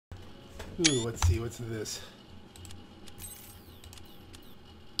Ooh, let's see, what's this?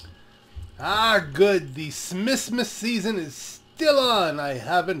 Ah, good. The SMISSmas season is still on. I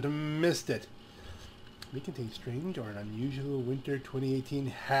haven't missed it. We can take strange or an unusual winter 2018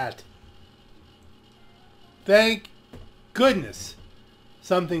 hat. Thank goodness.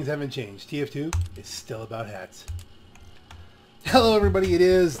 Some things haven't changed. TF2 is still about hats. Hello everybody, it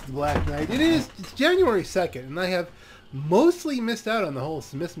is the Black Knight. It's January 2nd, and I have mostly missed out on the whole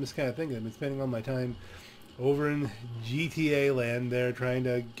SMISSmas kind of thing. I've been spending all my time over in GTA land there trying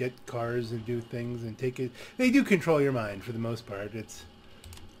to get cars and do things and take it. They do control your mind for the most part. It's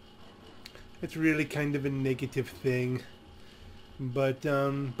really kind of a negative thing. But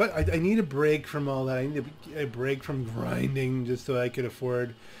I need a break from all that. I need a break from grinding just so I could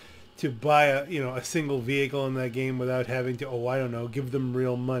afford to buy a single vehicle in that game without having to, I don't know, give them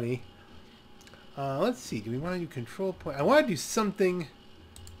real money. Let's see. Do we want to do control point? I want to do something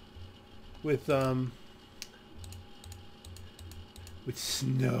with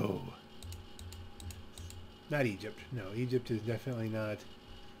snow. Not Egypt. No, Egypt is definitely not.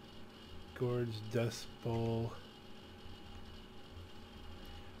 Gorge, Dust Bowl.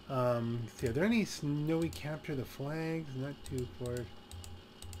 See, are there any snowy capture the flags? Not too far.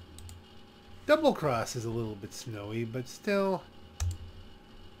 Double Cross is a little bit snowy, but still.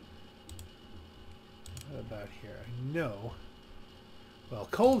 What about here? No. Well,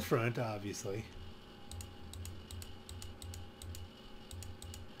 Cold Front, obviously.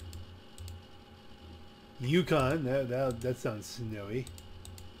 Yukon, that sounds snowy.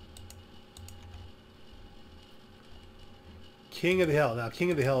 King of the Hill. Now, King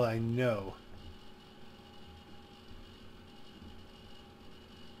of the Hill, I know.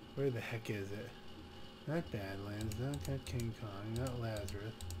 Where the heck is it? Not Badlands, not King Kong, not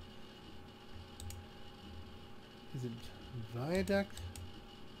Lazarus. Is it Viaduct?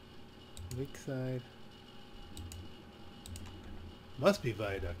 Lakeside? Must be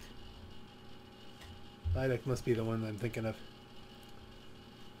Viaduct. Viaduct must be the one I'm thinking of.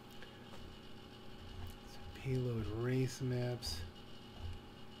 Payload race maps.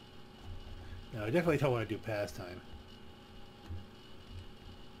 No, I definitely don't want to do pastime.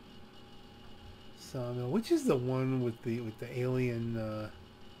 Sawmill, which is the one with the alien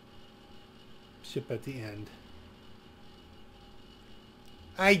ship at the end?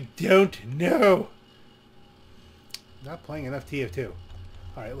 I don't know. Not playing enough TF2.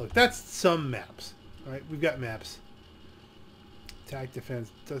 All right, look, that's some maps. All right, we've got maps. Attack,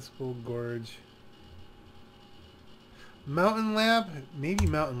 defense, Dust Bowl, Gorge. Mountain Lab? Maybe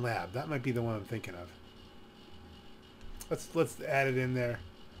Mountain Lab. That might be the one I'm thinking of. Let's add it in there.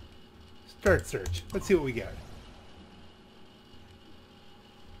 Start search. Let's see what we got.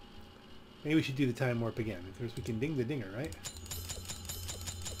 Maybe we should do the time warp again. First we can ding the dinger, right?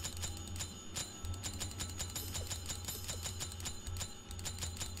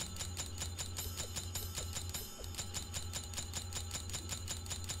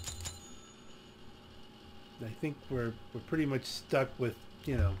 I think we're pretty much stuck with,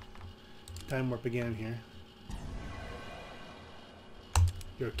 time warp again here.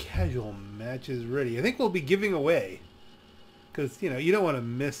 Your casual match is ready. I think we'll be giving away, because you don't want to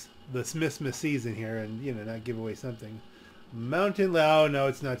miss the SMISSmas season here and not give away something. Mountain. Oh no,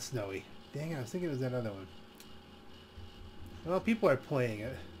 it's not snowy. Dang it! I was thinking it was that other one. Well, people are playing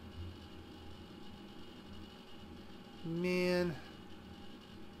it. Man.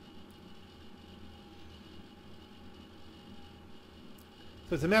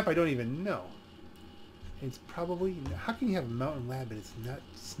 So it's a map I don't even know. It's probably... How can you have a Mountain Lab and it's not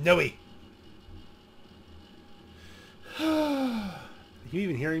snowy? Are you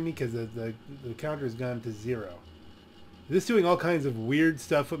even hearing me? Because the counter has gone to 0. Is this doing all kinds of weird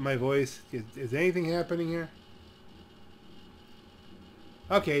stuff with my voice? Is anything happening here?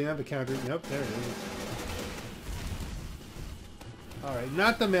 Okay, now the counter... Nope, there it is. Alright,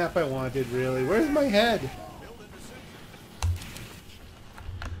 not the map I wanted, really. Where's my head?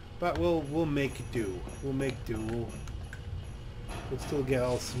 But we'll make do. We'll make do. We'll still get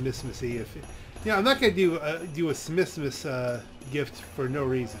all SMISSmasy if. I'm not gonna do a SMISSmas gift for no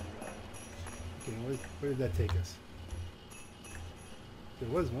reason. Okay, where did that take us? There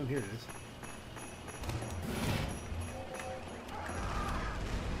was one. Here it is.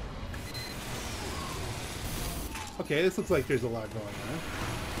 Okay, this looks like there's a lot going on.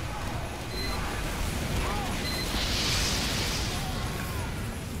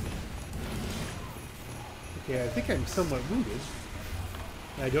 Okay, I think I'm somewhat wounded.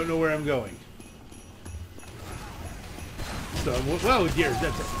 I don't know where I'm going. So, whoa, dear,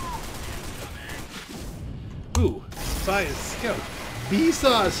 that's it. Ooh, spy is scout. bee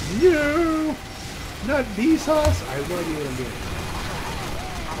sauce! No! Not bee sauce! I have no idea what I'm doing.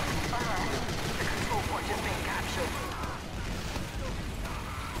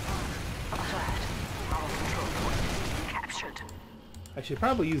 I should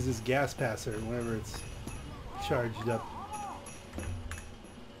probably use this gas passer whenever it's charged up.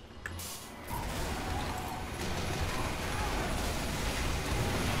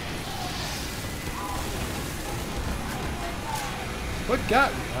 What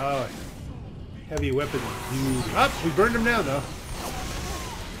got me? Oh, heavy weapon. Oh, we burned him down though.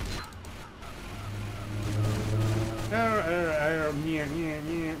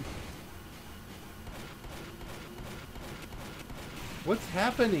 What's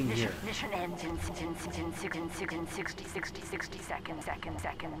happening here? Mission ends in 60 seconds.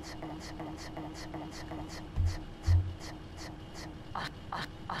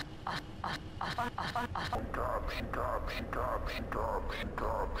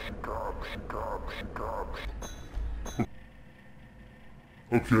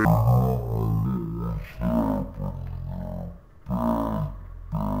 Okay.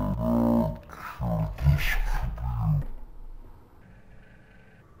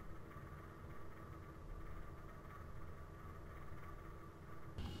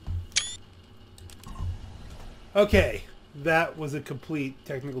 Okay, that was a complete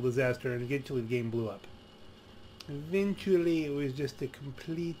technical disaster, and eventually the game blew up. Eventually, it was just a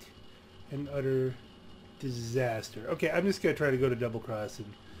complete and utter disaster. Okay, I'm just going to try to go to Double Cross,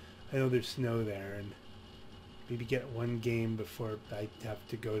 and I know there's snow there, and maybe get one game before I have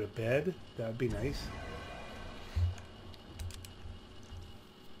to go to bed. That would be nice.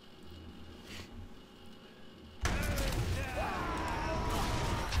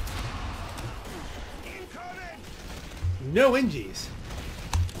 No NGs.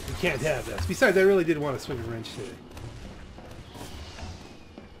 You can't have this. Besides, I really did want to swing a wrench today.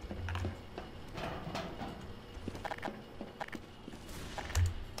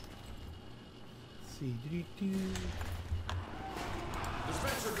 Let's see.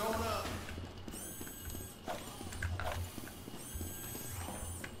 Dispenser going up.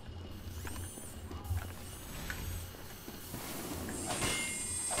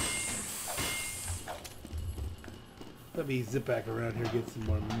 Let me zip back around here, get some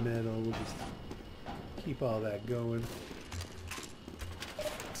more metal. We'll just keep all that going.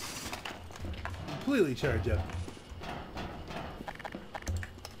 Completely charge up.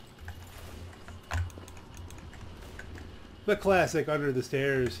 The classic under the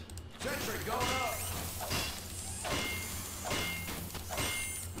stairs. Sentry going up.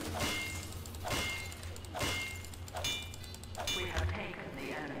 We have taken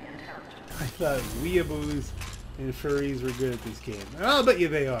the enemy intelligence. I thought weeaboos and furries were good at this game. And I'll bet you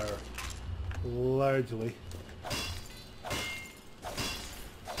they are. Largely.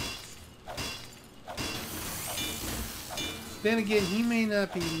 Then again, he may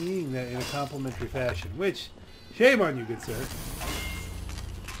not be meaning that in a complimentary fashion, which, shame on you, good sir.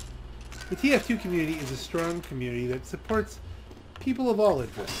 The TF2 community is a strong community that supports people of all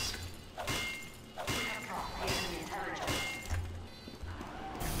interests.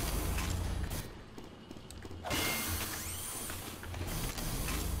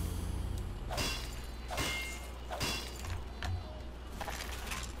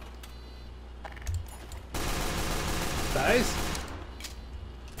 Guys,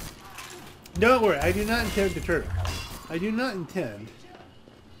 don't worry. I do not intend to turn. I do not intend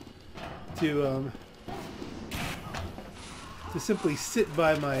to simply sit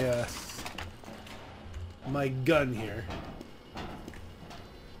by my my gun here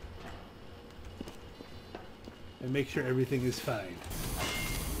and make sure everything is fine.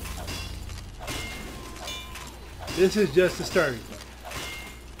 This is just a starting point.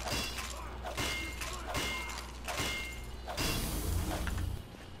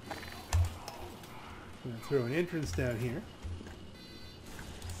 I'm gonna throw an entrance down here.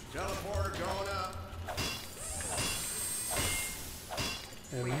 Teleporter going up.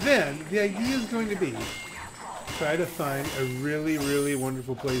 And then the idea is going to be try to find a really, really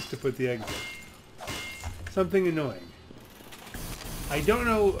wonderful place to put the exit. Something annoying. I don't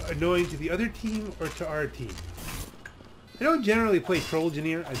know annoying to the other team or to our team. I don't generally play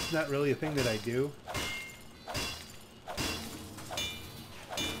Trollegeneer. It's not really a thing that I do.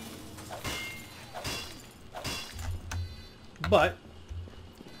 But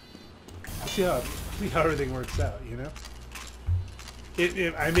see how everything works out, you know.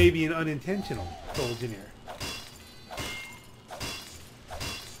 I may be an unintentional Trollegeneer.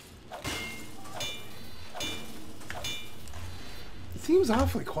 It seems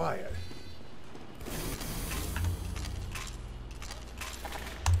awfully quiet.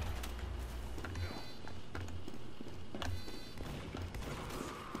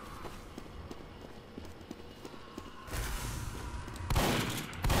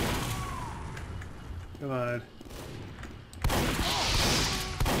 Come on.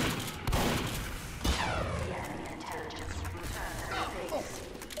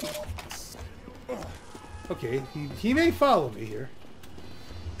 Okay, he may follow me here.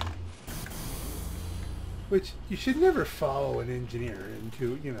 Which, you should never follow an engineer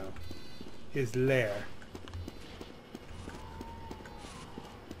into, you know, his lair.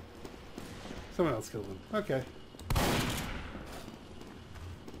 Someone else killed him. Okay.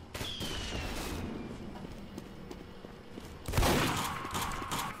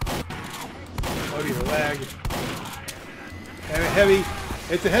 Oh dear, lag. And a heavy.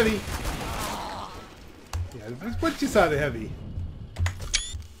 It's a heavy. Yeah, what you saw the heavy.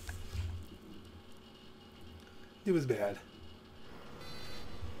 It was bad.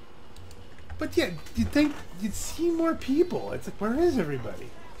 But yeah, you'd think you'd see more people. It's like, where is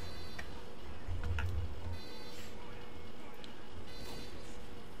everybody?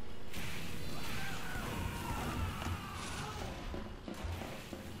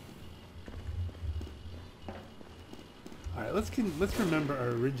 All right, let's remember our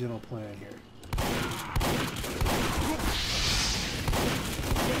original plan here.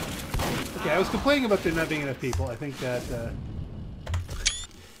 Okay, I was complaining about there not being enough people. I think that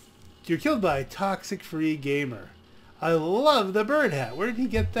you're killed by a toxic-free gamer. I love the bird hat. Where did he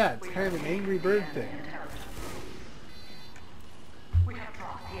get that? It's kind of an angry bird thing. We have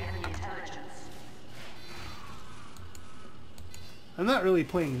dropped the enemy intelligence. I'm not really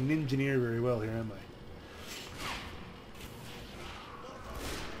playing Ninjaneer very well here, am I?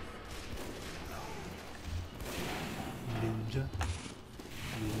 Ninja.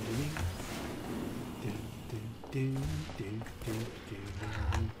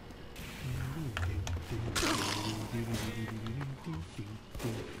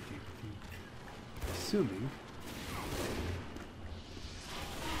 Assuming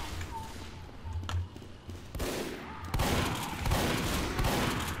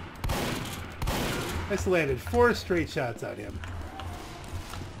I just landed 4 straight shots at him.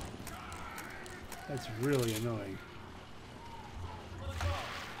 That's really annoying.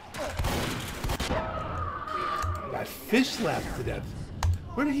 Got fish slapped to death.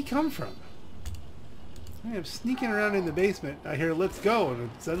 Where did he come from? I'm sneaking around in the basement. I hear "let's go,"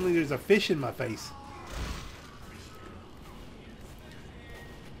 and suddenly there's a fish in my face.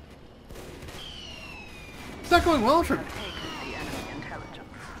 It's not going well for me.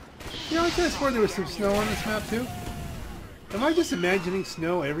 You know, I could have sworn there was some snow on this map too. Am I just imagining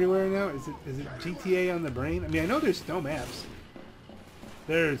snow everywhere now? Is it GTA on the brain? I mean, I know there's snow maps.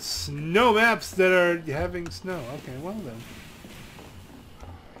 There's snow maps that are having snow. Okay, well then.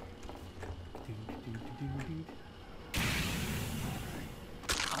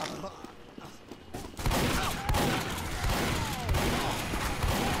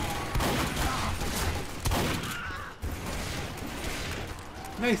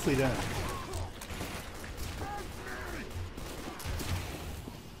 Nicely done.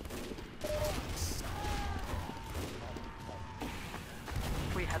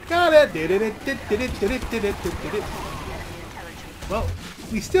 Got it. Did it. Well,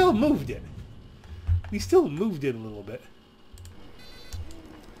 we still moved it. We still moved it a little bit.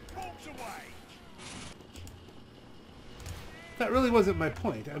 That really wasn't my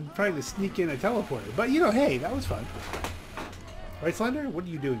point. I'm trying to sneak in a teleporter. But, you know, hey, that was fun. Right, Slender? What are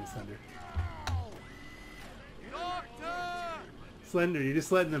you doing, Slender? Slender, you're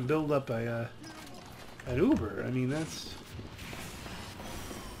just letting them build up an Uber. I mean, that's...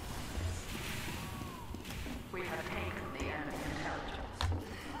 We have taken the enemy intelligence.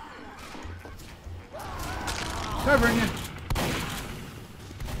 Covering you.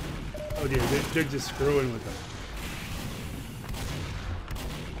 Oh dear, they're just screwing with them.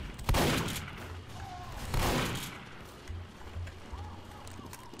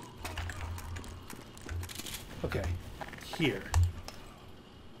 Okay, here.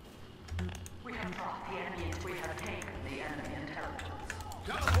 We have dropped the enemy. We have taken the enemy intelligence.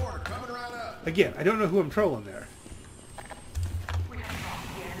 Teleporter coming right up. Again, I don't know who I'm trolling there. We have dropped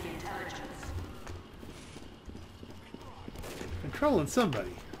the enemy intelligence. I'm trolling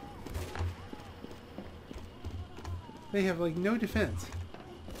somebody. They have, like, no defense.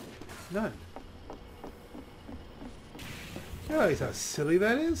 None. You realize how silly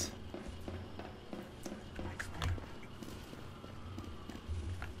that is?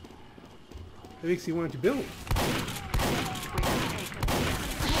 It makes you want to build.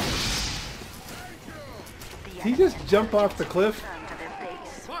 Did he just jump off the cliff?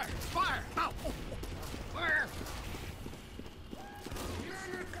 Fire! Fire! Ow! Fire!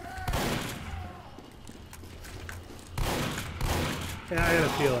 Yeah, I had a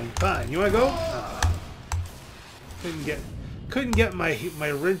feeling. Fine. You want to go? Couldn't get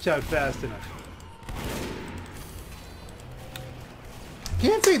my wrench out fast enough.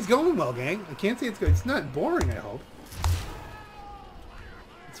 Can't say it's going well, gang. I can't say it's good. It's not boring, I hope.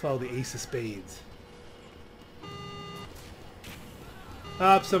 Let's follow the ace of spades.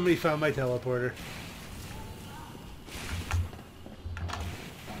 Oh, somebody found my teleporter.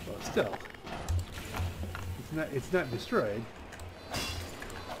 Well, still. It's not destroyed.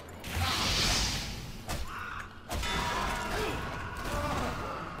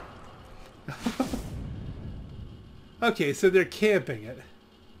 Okay, so they're camping it.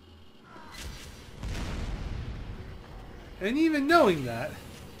 And even knowing that,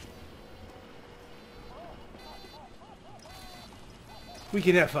 we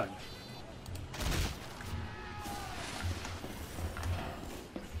can have fun.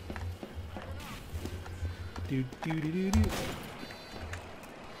 Do do do do do.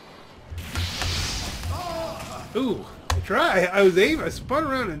 Ooh, I tried. I was aiming. I spun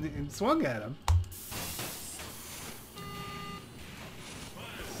around and swung at him.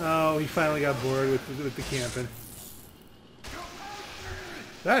 Oh, he finally got bored with the camping.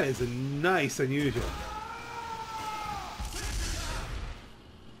 That is a nice unusual.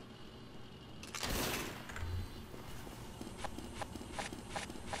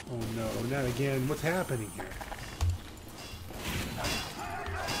 Oh no, not again. What's happening here?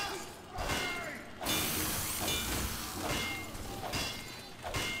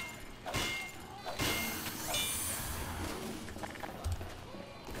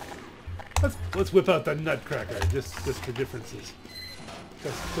 Let's whip out the nutcracker just for differences.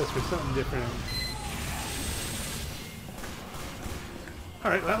 Just for something different.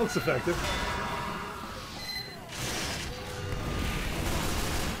 Alright, that looks effective.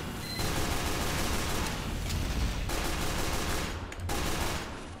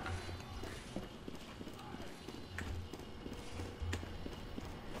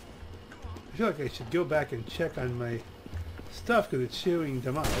 I feel like I should go back and check on my stuff because it's showing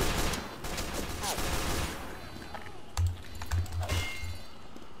damage.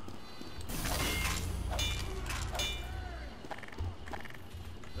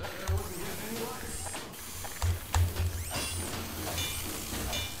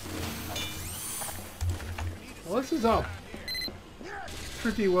 Well, this is all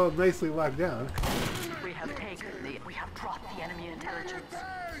pretty well nicely locked down. We have dropped the enemy intelligence.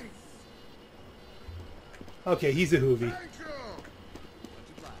 Okay, he's a hoovy.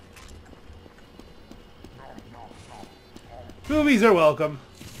 Hoovies are welcome.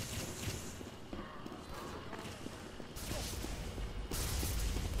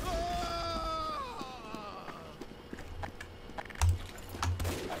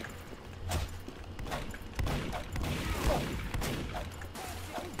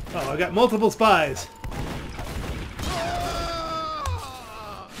 Oh, I got multiple spies.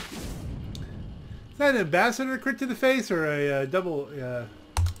 Is that an ambassador crit to the face or a double? Not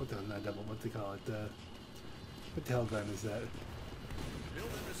double. What do they call it? What the hell gun is that?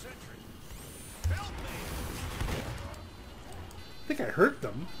 I think I hurt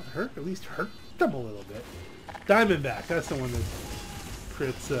them. At least hurt them a little bit. Diamondback. That's the one that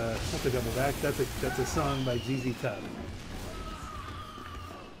crits. Not the double back. That's a song by ZZ Top.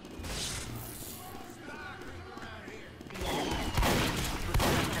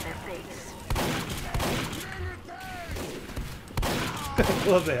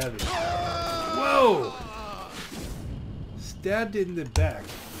 Love the heavy. Whoa! Stabbed in the back.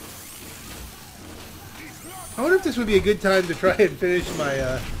 I wonder if this would be a good time to try and finish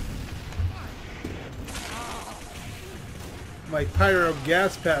my my pyro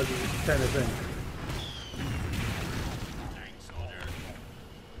gas pad kind of thing.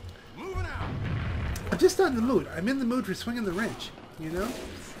 I'm just not in the mood. I'm in the mood for swinging the wrench, you know?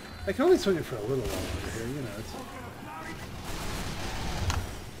 I can only swing it for a little while over here, you know. It's...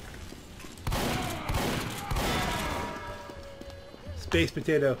 Space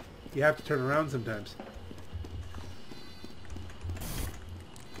potato. You have to turn around sometimes.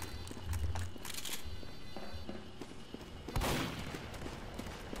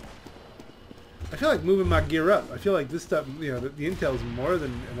 I feel like moving my gear up. I feel like this stuff, you know, the intel's more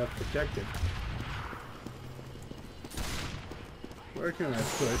than enough protected. Where can I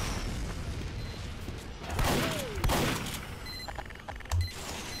put?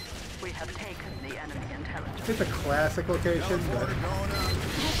 We have taken the enemy intelligence. It's a classic location, but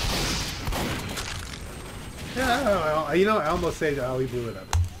yeah, you know, I almost say, oh, he blew it up.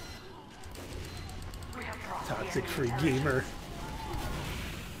 Toxic free gamer.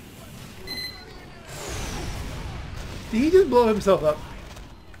 Did he just blow himself up?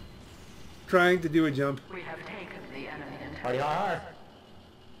 Trying to do a jump. We have taken the Hardy har.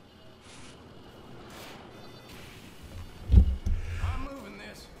 I'm moving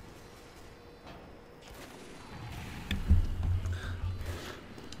this.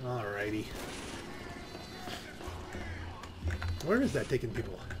 Alrighty. Where is that taking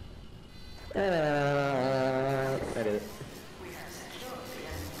people? I did it.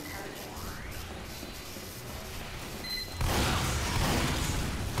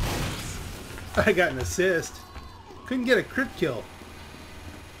 I got an assist. Couldn't get a crit kill.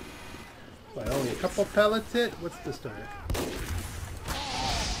 What, only a couple pellets hit? What's the story?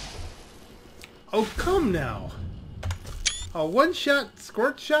 Oh, come now! A one-shot,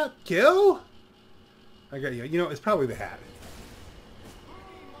 squirt shot kill? I got you. You know, it's probably the hat.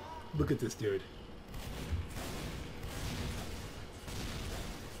 Look at this dude.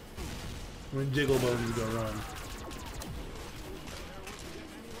 When jiggle bones go wrong.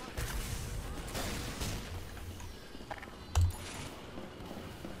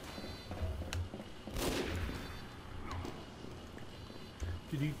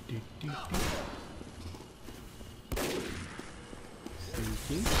 Sneaky.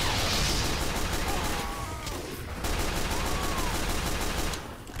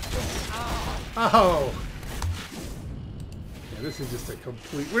 Oh! Yeah, this is just a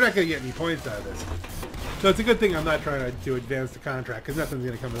complete... We're not going to get any points out of this. So it's a good thing I'm not trying to advance the contract, because nothing's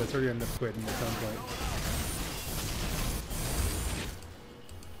going to come of this. We're going to end up quitting at some point.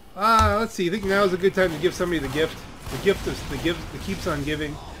 Let's see. I think now is a good time to give somebody the gift. The gift that keeps on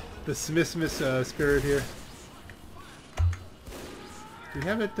giving. The SMISSmas spirit here. Do we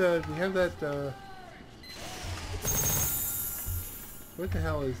have it? Do we have that? What the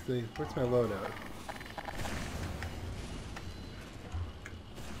hell is the? What's my loadout?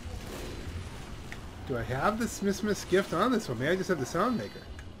 Do I have the SMISSmas gift on this one? Maybe I just have the sound maker.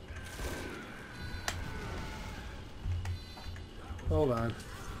 Hold on.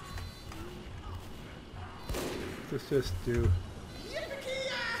 Let's just do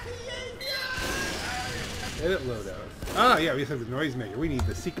edit loadout. Ah, yeah, we just have the noisemaker. We need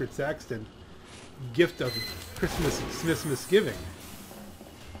the Secret Saxton gift of Christmas SMISSmas giving.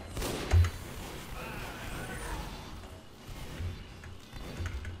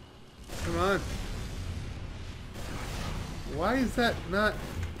 Come on. Why is that not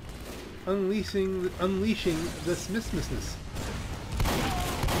unleashing the SMISSmasness?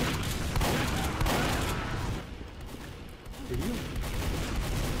 Did you?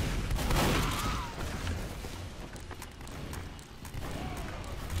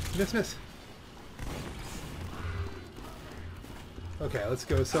 Miss. Okay, let's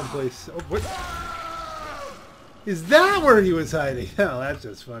go someplace. Oh, what? Is that where he was hiding? Oh, that's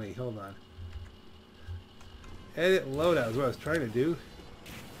just funny. Hold on. Edit loadout is what I was trying to do.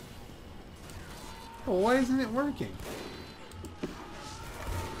 Oh, why isn't it working?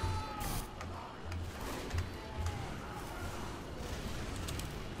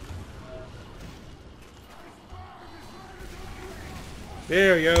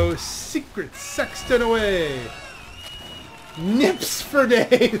 There we go. Secret Sexton away. Nips for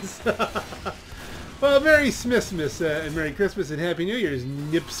days. Well, Merry SMISSmas and Merry Christmas and Happy New Year's.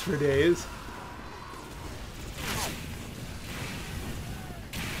 Nips for days.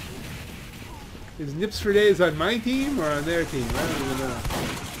 Is Nips for days on my team or on their team? I don't even know.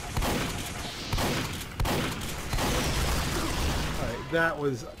 Alright, that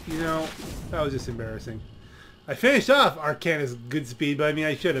was, you know, that was just embarrassing. I finished off Arcana's good speed, but I mean,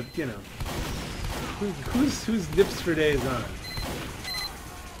 I should have, you know. Who's Nips for days on it?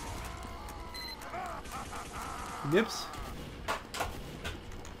 Nips?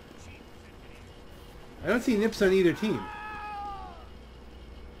 I don't see Nips on either team.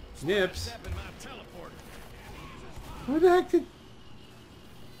 Nips? What the heck did...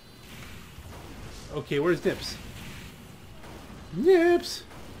 Okay, where's Nips? Nips!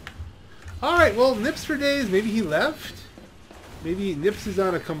 Alright, well, Nips for days. Maybe he left? Maybe Nips is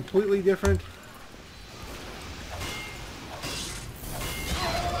on a completely different...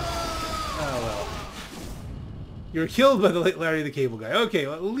 Oh, well. You were killed by the late Larry the Cable Guy. Okay,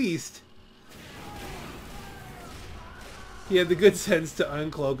 well, at least... he had the good sense to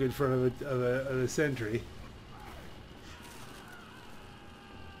uncloak in front of a sentry.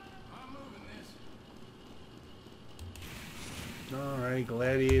 Alright,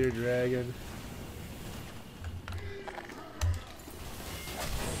 Gladiator Dragon.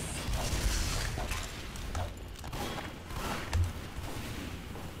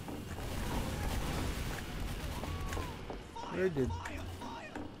 Where did...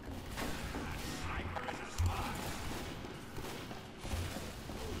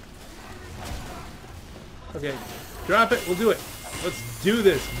 Okay, Drop it. We'll do it. Let's do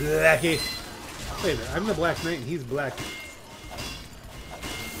this, Blackie. Wait a minute. I'm the Black Knight and he's Blackie.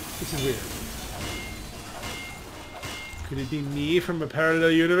 This is weird. Could it be me from a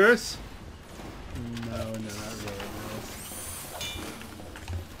parallel universe? No, not really. No.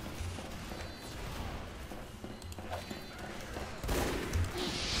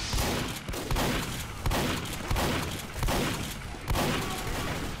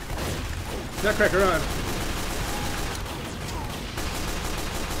 Nutcracker on.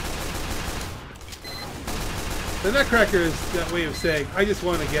 The Nutcracker is that way of saying, I just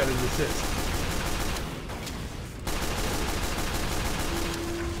want to get an assist.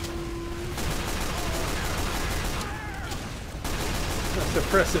 A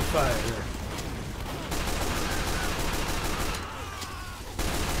suppressive fire here.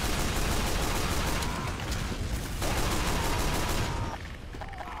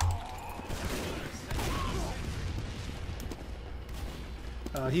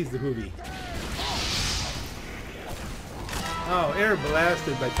 He's the Hoovy. Oh, air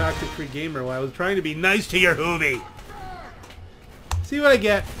blasted by Toxic Free Gamer while I was trying to be nice to your Hoovy. See what I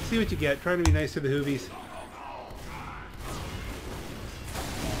get. See what you get. Trying to be nice to the Hoovies.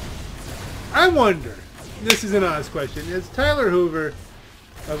 I wonder, this is an honest question, is Tyler Hoover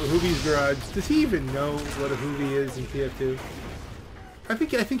of Hoovy's Garage, does he even know what a Hoovy is in TF2? I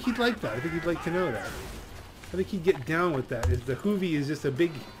think he'd like that. I think he'd like to know that. I think he'd get down with that. Is the Hoovy is just a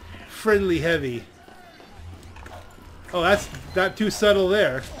big, friendly heavy. Oh, that's not too subtle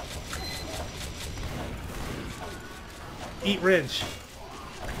there. Eat wrench.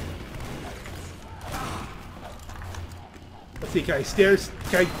 Let's see, can I stare?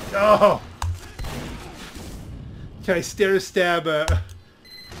 Can I, oh! Can I stare stab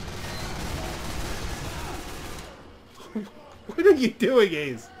What are you doing,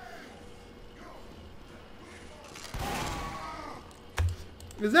 Ace?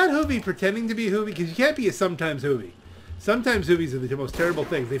 Is that Hoovy pretending to be a Hoovy? Because you can't be a sometimes Hoovy. Sometimes Hoovies are the most terrible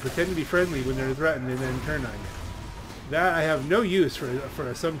things. They pretend to be friendly when they're threatened and then turn on you. That I have no use for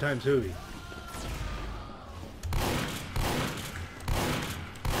a sometimes Hoovy.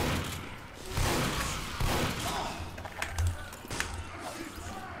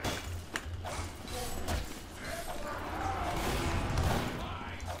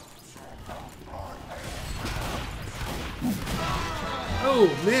 Oh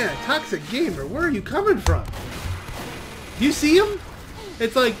man, Toxic Gamer, where are you coming from? Do you see him?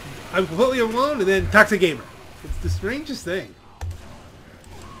 It's like, I'm completely alone and then Toxic Gamer. It's the strangest thing.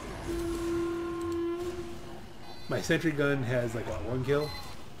 My sentry gun has like, what, 1 kill?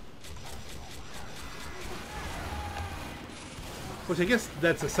 Which I guess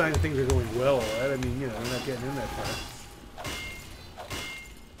that's a sign that things are going well, right? I mean, you know, we're not getting in that far.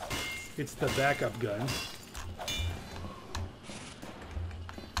 It's the backup gun.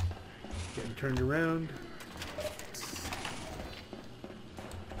 Getting turned around.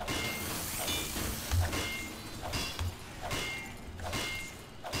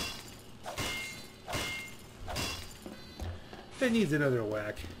 That needs another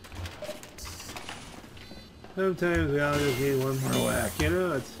whack. Sometimes we all just need one more whack, you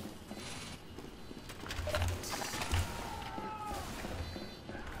know? It's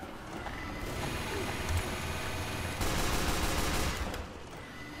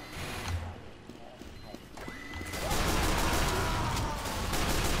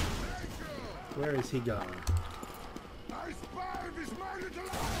where is he gone?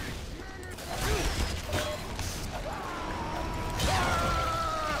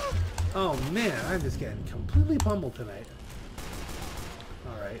 Oh man, I'm just getting completely pummeled tonight.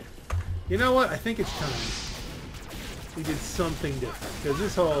 Alright. You know what? I think it's time we did something different. Because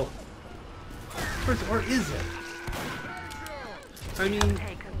this whole... Or is it? I mean...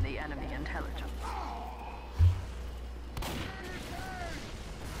 Taken the enemy intelligence.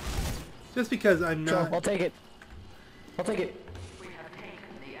 Just because I'm not... Sure, I'll take it. I'll take it. We have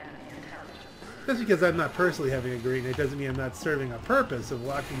taken the enemy intelligence. Just because I'm not personally having a great night doesn't mean I'm not serving a purpose of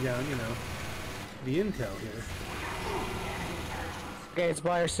locking down, you know, the intel here. Okay, it's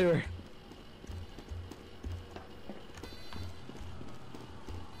by our sewer.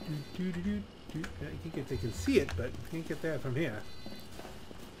 I think if they can see it, but I can't get that from here.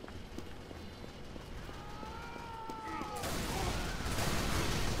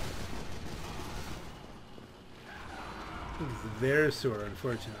 It's their sewer,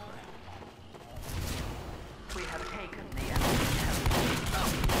 unfortunately. We have taken the enemy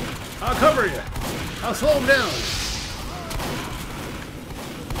intelligence. I'll cover you. I'll slow them down.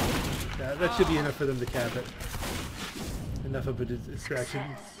 That should be enough for them to cap it. Enough of a distraction.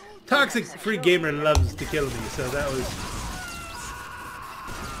 Toxic Free Gamer loves to kill me, so that was...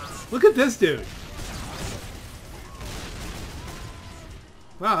 Look at this dude!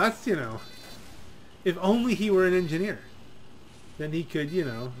 Wow, that's, you know... If only he were an engineer. Then he could, you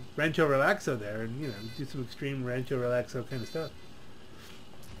know, Rancho Relaxo there and, you know, do some extreme Rancho Relaxo kind of stuff.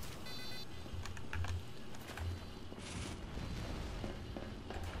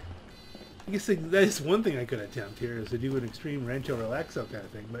 I guess that's one thing I could attempt here is to do an extreme Rancho Relaxo kind of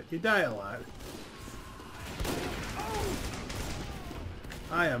thing, but you die a lot.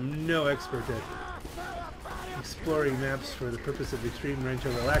 I am no expert at exploring maps for the purpose of extreme Rancho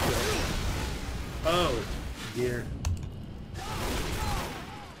Relaxo. Oh, dear.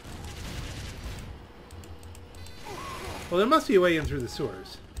 Well, there must be a way in through the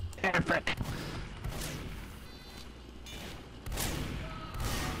sewers.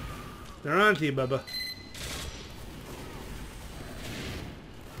 They're on to you, Bubba.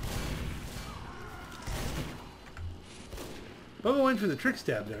 Bubba went for the trick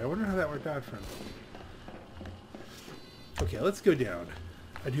stab there. I wonder how that worked out for him. Okay, let's go down.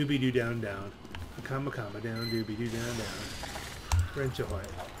 A doobie doo down down. A comma comma down doobie doo down down. Wrench ahoy.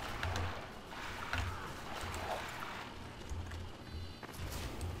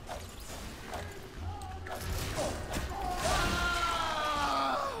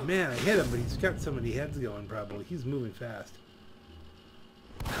 Man, I hit him, but he's got so many heads going probably. He's moving fast.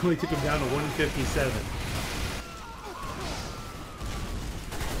 I only took him down to 157.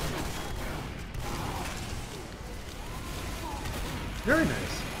 Very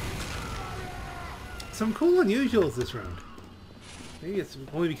nice. Some cool unusuals this round. Maybe it's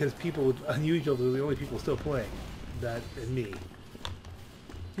only because people with unusuals are the only people still playing. That and me.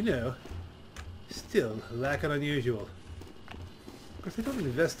 You know, still lack an unusual. Of course, I don't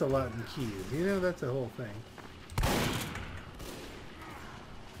invest a lot in keys. You know, that's the whole thing.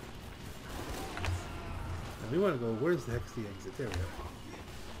 Now we want to go, where's the heck's the exit? There we go.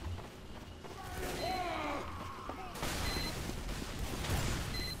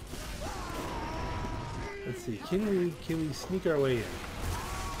 Let's see, can we sneak our way in?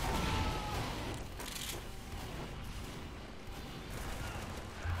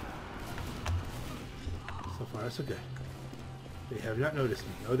 So far, so good. They have not noticed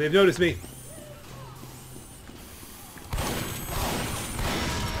me. Oh, they've noticed me!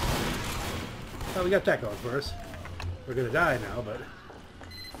 Well, we got that going for us. We're gonna die now, but...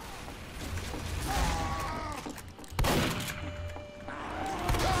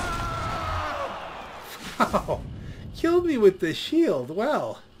 Oh! Killed me with the shield!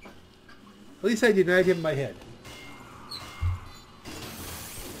 Well, at least I denied him my head.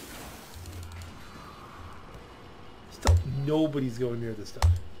 Nobody's going near this stuff.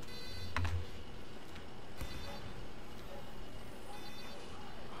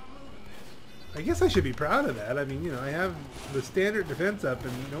 I guess I should be proud of that. I mean, you know, I have the standard defense up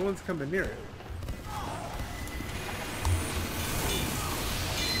and no one's coming near it.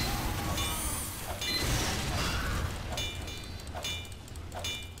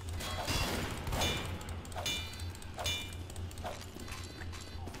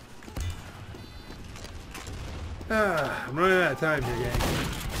 I'm running out of time here, gang.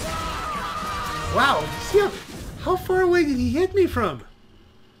 Wow, see how far away did he hit me from?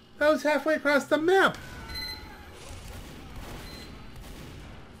 That was halfway across the map.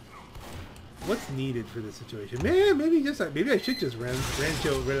 What's needed for this situation? Man, maybe I should just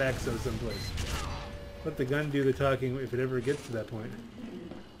Rancho Relaxo someplace. Let the gun do the talking if it ever gets to that point.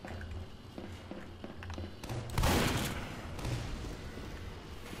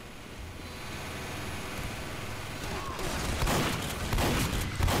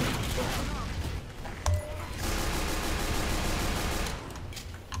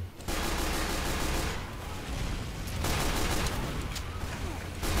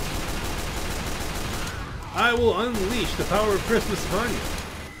 I will unleash the power of Christmas upon you.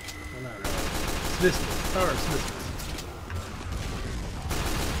 Well, not really. SMISSmas. Power of SMISSmas.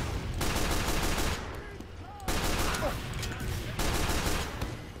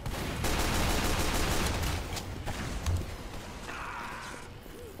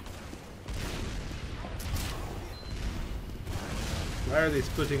 Why are they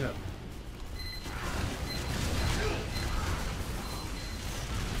splitting up?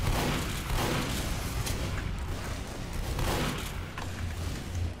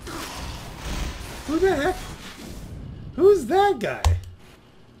 Who the heck? Who's that guy?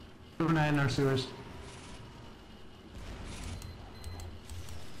 Overnight in our sewers.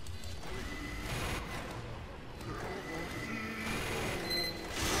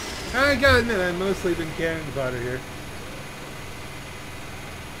 I gotta admit, I've mostly been cannon fodder here.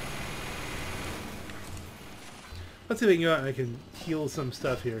 Let's see if we can go out and I can heal some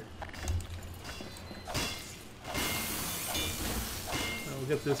stuff here. We'll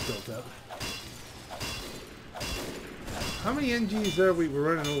get this built up. How many NGs are we?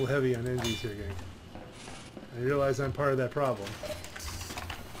 We're running a little heavy on NGs here, gang. I realize I'm part of that problem.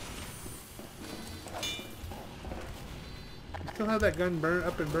 You still have that gun burn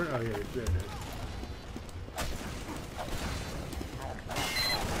up and burn? Oh, yeah, there it is.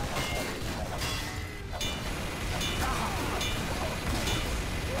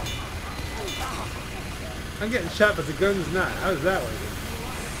 I'm getting shot, but the gun's not. How's that working?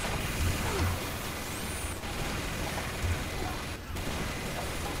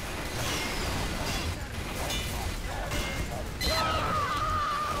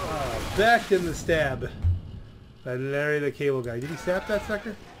 Oh, back in the stab by Larry the Cable Guy. Did he stab that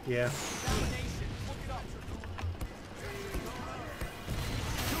sucker? Yeah.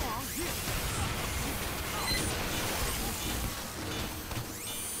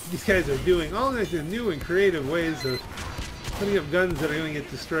 These guys are doing all kinds of new and creative ways of putting up guns that are going to get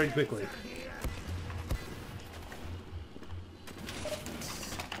destroyed quickly.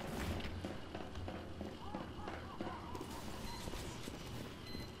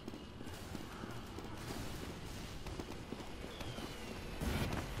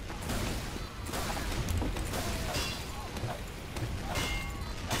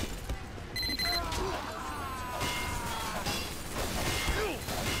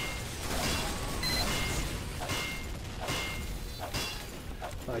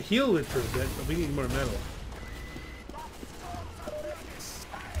 I healed it for a bit, but we need more metal.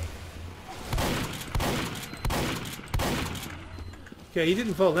 Okay, he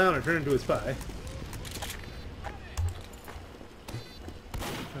didn't fall down or turn into a spy.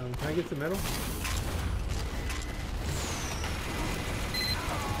 Can I get some metal?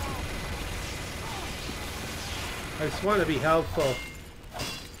 I just want to be helpful.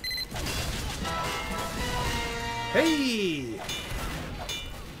 Hey!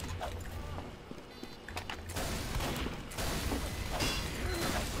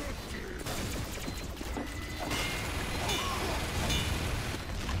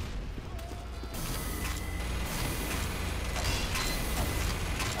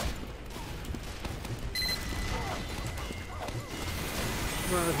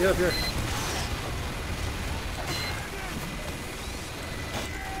 Come on, let's get up here.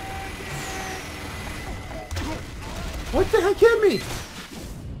 What the heck hit me?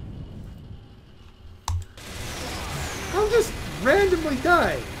 I'll just randomly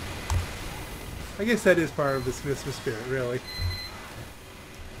die. I guess that is part of the SMISSmas spirit, really.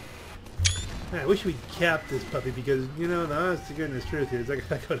 Man, I wish we'd cap this puppy because, you know, the honest to goodness truth here is I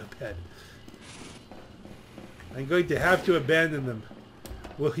gotta go to bed. I'm going to have to abandon them.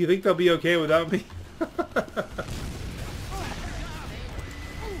 Well, you think they'll be okay without me?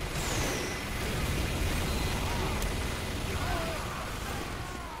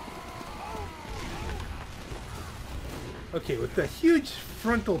 Okay, with the huge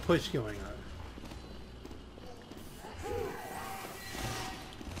frontal push going on.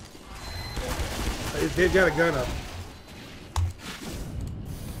 They've got a gun up.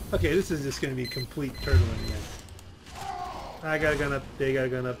 Okay, this is just going to be complete turtle in the end. I got a gun up. They got a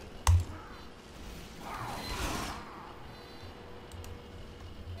gun up.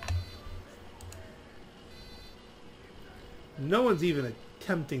 No one's even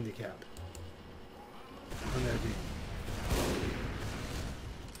attempting to cap on that beat.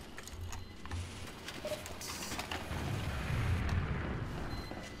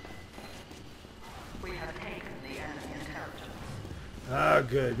 We have taken the enemy intelligence. Ah,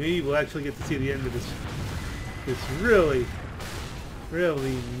 good. Maybe we'll actually get to see the end of this really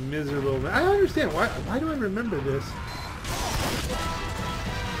miserable. I don't understand why do I remember this?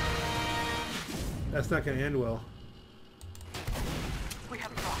 That's not going to end well. We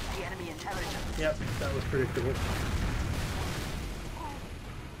have lost the enemy intelligence. Yep, that was predictable.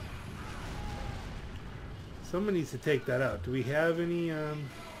 Someone needs to take that out. Do we have any? Yeah,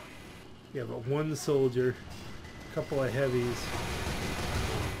 but one soldier, a couple of heavies,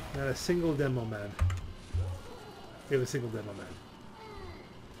 not a single demo man. We have a single demo man.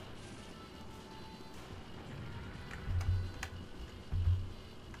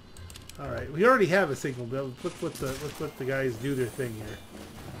 All right, we already have a single demo. Let's let the guys do their thing here.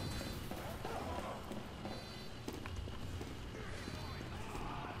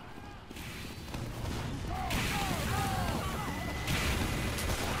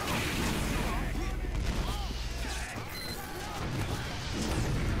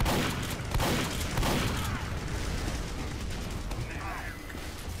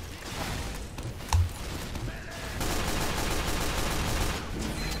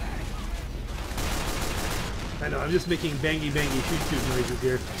 I know, I'm just making bangy bangy shoot shoot noises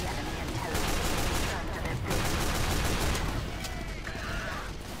here.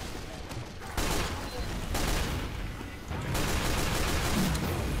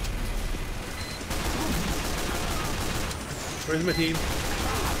 Where's my team?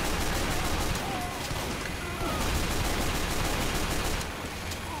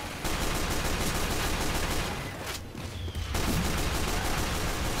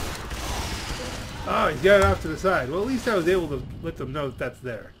 Oh, he's got it off to the side. Well, at least I was able to let them know that that's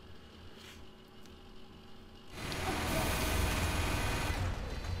there.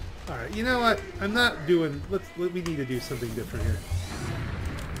 Alright, you know what? I'm not doing... we need to do something different here.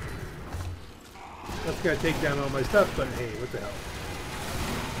 That's gonna take down all my stuff, but hey, what the hell.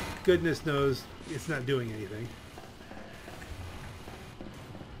 Goodness knows it's not doing anything.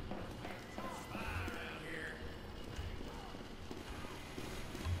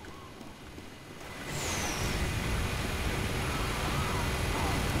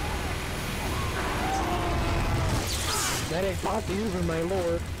 That ain't fought you for my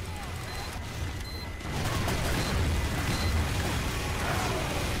lord.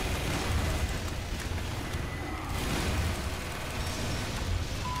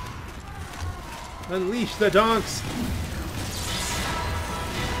 Unleash the donks!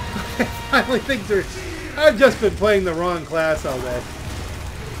 Finally things are... I've just been playing the wrong class all day.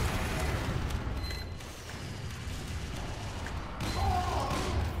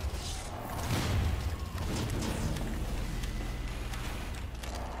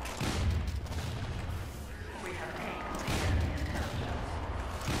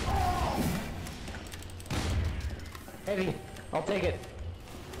 Heavy, I'll take it.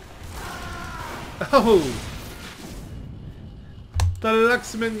 Oh! The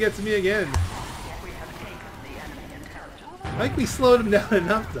Luxman gets me again. I think we slowed him down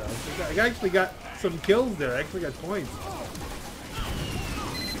enough though. I actually got some kills there. I actually got points.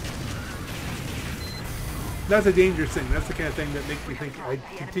 That's a dangerous thing. That's the kind of thing that makes me think I'd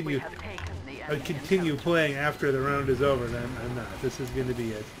continue playing after the round is over. Then I'm not. This is going to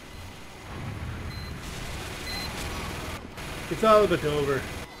be it. It's all but over.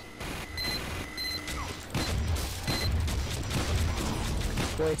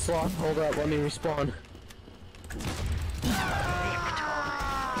 Wait, Sloth, hold up, let me respawn.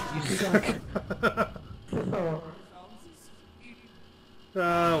 You suck.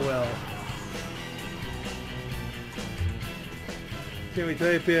 Oh well. Can we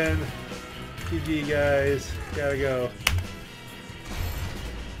type in GG guys? Gotta go.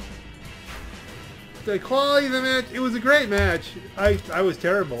 The quality of the match, it was a great match. I was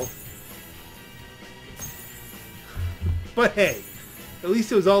terrible. But hey, at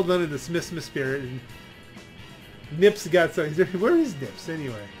least it was all done in the SMISSmas spirit. And Nips got some. Where is Nips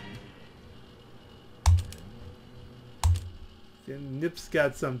anyway? And Nips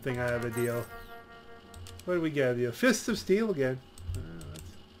got something out of a deal. What do we get? The Fists of Steel again.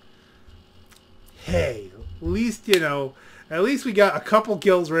 Hey, at least, you know, at least we got a couple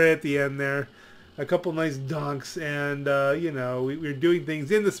kills right at the end there. A couple nice dunks, and, you know, we're doing things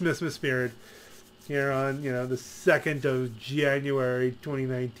in the SMISSmas spirit here on, you know, the 2nd of January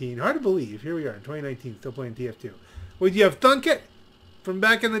 2019. Hard to believe. Here we are in 2019, still playing TF2. Would you have thunk it from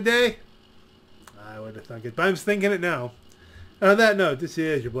back in the day? I would have thunk it, but I'm thinking it now. On that note, this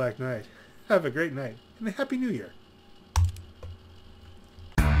is your Black Knight. Have a great night, and a Happy New Year.